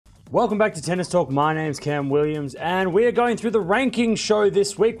Welcome back to Tennis Talk. My name's Cam Williams, and we are going through the rankings show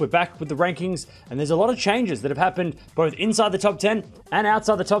this week. We're back with the rankings, and there's a lot of changes that have happened both inside the top 10 and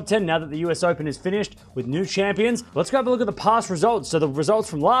outside the top 10 now that the US Open is finished with new champions. Let's go have a look at the past results. So the results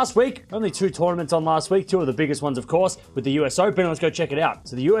from last week, only two tournaments on last week, two of the biggest ones, of course, with the US Open. Let's go check it out.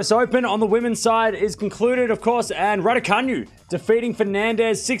 So the US Open on the women's side is concluded, of course, and Raducanu defeating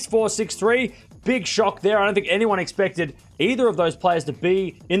Fernandez 6-4, 6-3. Big shock there. I don't think anyone expected either of those players to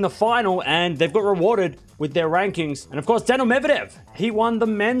be in the final, and they've got rewarded with their rankings. And of course, Daniil Medvedev, he won the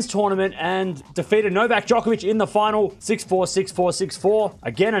men's tournament and defeated Novak Djokovic in the final 6-4, 6-4, 6-4.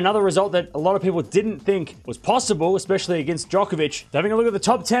 Again, another result that a lot of people didn't think was possible, especially against Djokovic. Having a look at the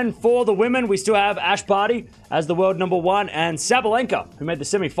top 10 for the women, we still have Ash Barty as the world number 1, and Sabalenka, who made the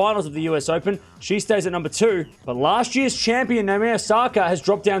semi-finals of the US Open. She stays at number 2. But last year's champion, Naomi Osaka, has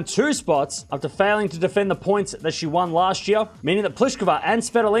dropped down 2 spots after failing to defend the points that she won last year, meaning that Pliskova and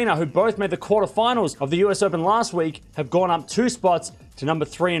Svitolina, who both made the quarterfinals of the US Open last week, have gone up 2 spots to number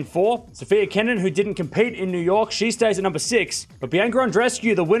 3 and 4. Sofia Kenin, who didn't compete in New York, she stays at number 6. But Bianca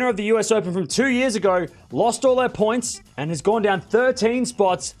Andreescu, the winner of the US Open from 2 years ago, lost all her points and has gone down 13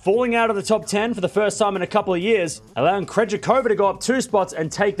 spots, falling out of the top 10 for the first time in a couple of years, allowing Krejcikova to go up 2 spots and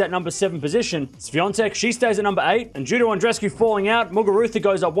take that number 7 position. Swiatek, she stays at number 8, and due to Andreescu falling out, Muguruza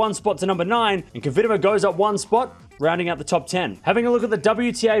goes up 1 spot to number 9, and Kvitova goes up 1 spot, rounding out the top 10. Having a look at the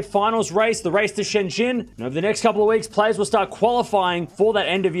WTA Finals race, the race to Shenzhen, and over the next couple of weeks, players will start qualifying for that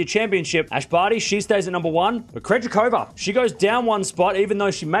end-of-year championship. Ash Barty, she stays at number 1, but Krejcikova, she goes down 1 spot, even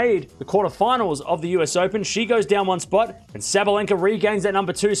though she made the quarterfinals of the US Open. She goes down 1 spot, and Sabalenka regains that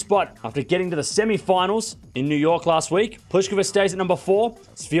number 2 spot after getting to the semi-finals in New York last week. Pliskova stays at number 4,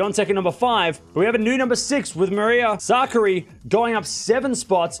 Swiatek at number 5, but we have a new number 6 with Maria Sakkari going up 7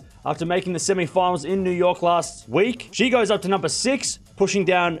 spots after making the semi-finals in New York last week. She goes up to number 6, pushing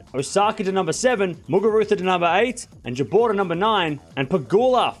down Osaka to number 7, Muguruza to number 8, and Jabeur to number 9. And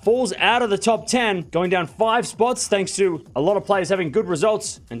Pegula falls out of the top 10, going down 5 spots thanks to a lot of players having good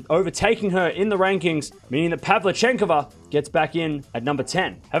results and overtaking her in the rankings, meaning that Pavlyuchenkova gets back in at number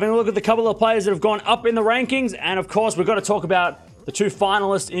 10. Having a look at the couple of players that have gone up in the rankings, and of course, we've got to talk about the 2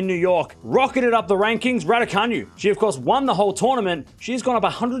 finalists in New York. Rocketed up the rankings, Raducanu. She, of course, won the whole tournament. She's gone up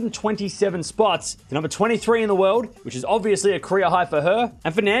 127 spots to number 23 in the world, which is obviously a career high for her.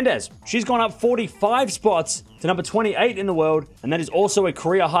 And Fernandez, she's gone up 45 spots to number 28 in the world, and that is also a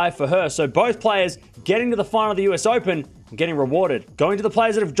career high for her. So both players getting to the final of the US Open and getting rewarded. Going to the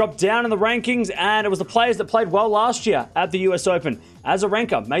players that have dropped down in the rankings, and it was the players that played well last year at the US Open.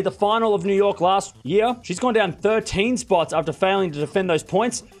 Azarenka made the final of New York last year. She's gone down 13 spots after failing to defend those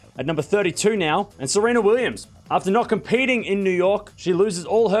points, at number 32 now. And Serena Williams, after not competing in New York, she loses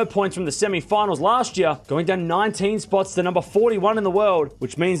all her points from the semi-finals last year, going down 19 spots to number 41 in the world,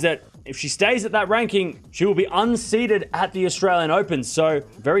 which means that if she stays at that ranking, she will be unseeded at the Australian Open. So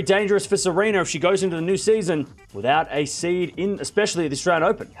very dangerous for Serena if she goes into the new season without a seed in, especially the Australian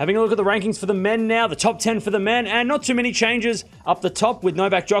Open. Having a look at the rankings for the men now, the top 10 for the men, and not too many changes up the top with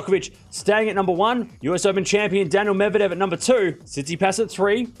Novak Djokovic staying at number 1, US Open champion Daniil Medvedev at number 2, Tsitsipas at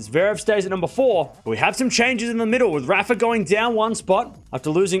 3, Zverev stays at number 4. But we have some changes in the middle with Rafa going down 1 spot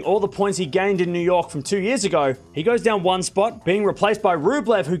after losing all the points he gained in New York from 2 years ago. He goes down 1 spot, being replaced by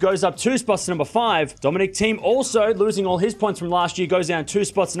Rublev, who goes up 2 spots to number 5. Dominic Thiem, also losing all his points from last year, goes down 2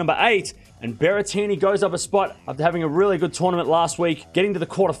 spots to number 8. And Berrettini goes up a spot after having a really good tournament last week, getting to the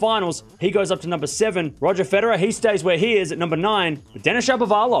quarterfinals. He goes up to number 7. Roger Federer, he stays where he is at number 9. But Denis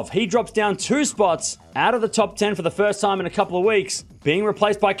Shapovalov, he drops down 2 spots out of the top 10 for the first time in a couple of weeks, being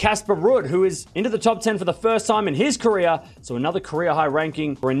replaced by Casper Ruud, who is into the top 10 for the first time in his career, so another career high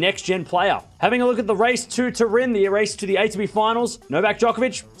ranking for a next-gen player. Having a look at the race to Turin, the race to the ATP Finals, Novak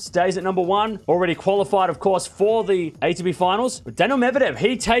Djokovic stays at number 1, already qualified, of course, for the ATP Finals. But Daniil Medvedev,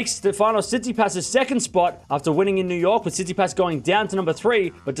 he takes the final Tsitsipas' 2nd spot after winning in New York, with Tsitsipas going down to number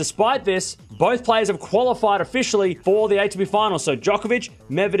 3. But despite this, both players have qualified officially for the ATP Finals. So Djokovic,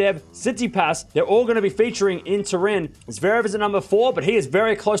 Medvedev, Tsitsipas, they're all going to be featuring in Turin. Zverev is at number 4, but he is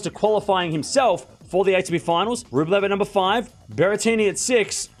very close to qualifying himself for the ATP Finals. Rublev at number 5, Berrettini at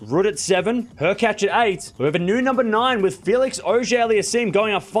 6, Ruud at 7, Hurkacz at 8. We have a new number 9 with Felix Auger-Aliassime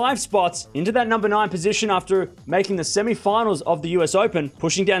going up 5 spots into that number 9 position after making the semi-finals of the US Open,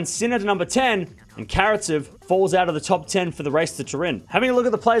 pushing down Sinner to number 10, and Karatsev falls out of the top 10 for the race to Turin. Having a look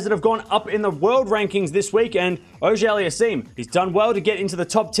at the players that have gone up in the world rankings this week, and Auger-Aliassime, he's done well to get into the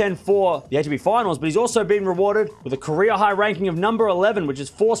top 10 for the ATP Finals, but he's also been rewarded with a career high ranking of number 11, which is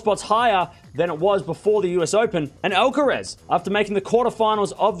 4 spots higher than it was before the US Open. And Alcaraz, after making the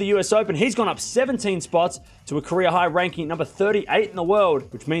quarterfinals of the US Open, he's gone up 17 spots to a career high ranking number 38 in the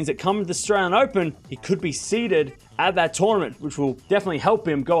world, which means that come the Australian Open, he could be seeded at that tournament, which will definitely help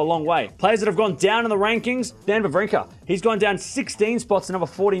him go a long way. Players that have gone down in the rankings, Dan Wawrinka. He's gone down 16 spots to number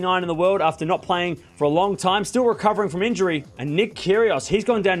 49 in the world after not playing for a long time, still recovering from injury. And Nick Kyrgios, he's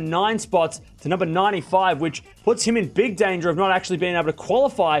gone down 9 spots to number 95, which puts him in big danger of not actually being able to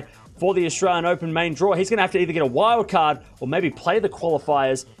qualify for the Australian Open main draw. He's going to have to either get a wild card or maybe play the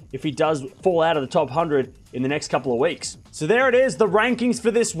qualifiers if he does fall out of the top 100 in the next couple of weeks. So there it is, the rankings for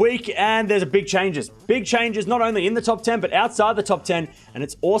this week, and there's big changes. Big changes not only in the top 10, but outside the top 10, and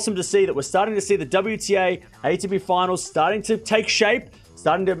it's awesome to see that we're starting to see the WTA ATP Finals starting to take shape,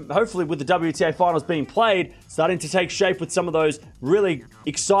 starting to, hopefully with the WTA Finals being played, starting to take shape with some of those really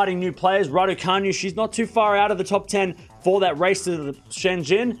exciting new players. Raducanu, she's not too far out of the top 10 for that race to the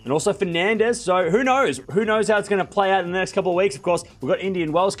Shenzhen, and also Fernandez. So who knows? Who knows how it's going to play out in the next couple of weeks? Of course, we've got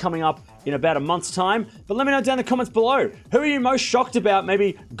Indian Wells coming up in about a month's time. But let me know down in the comments below. Who are you most shocked about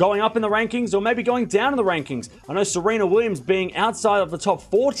maybe going up in the rankings or maybe going down in the rankings? I know Serena Williams being outside of the top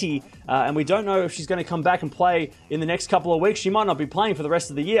 40, and we don't know if she's going to come back and play in the next couple of weeks. She might not be playing for the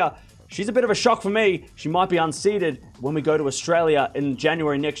rest of the year. She's a bit of a shock for me. She might be unseeded when we go to Australia in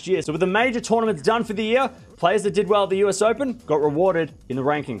January next year. So with the major tournaments done for the year, players that did well at the US Open got rewarded in the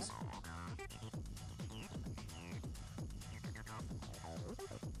rankings.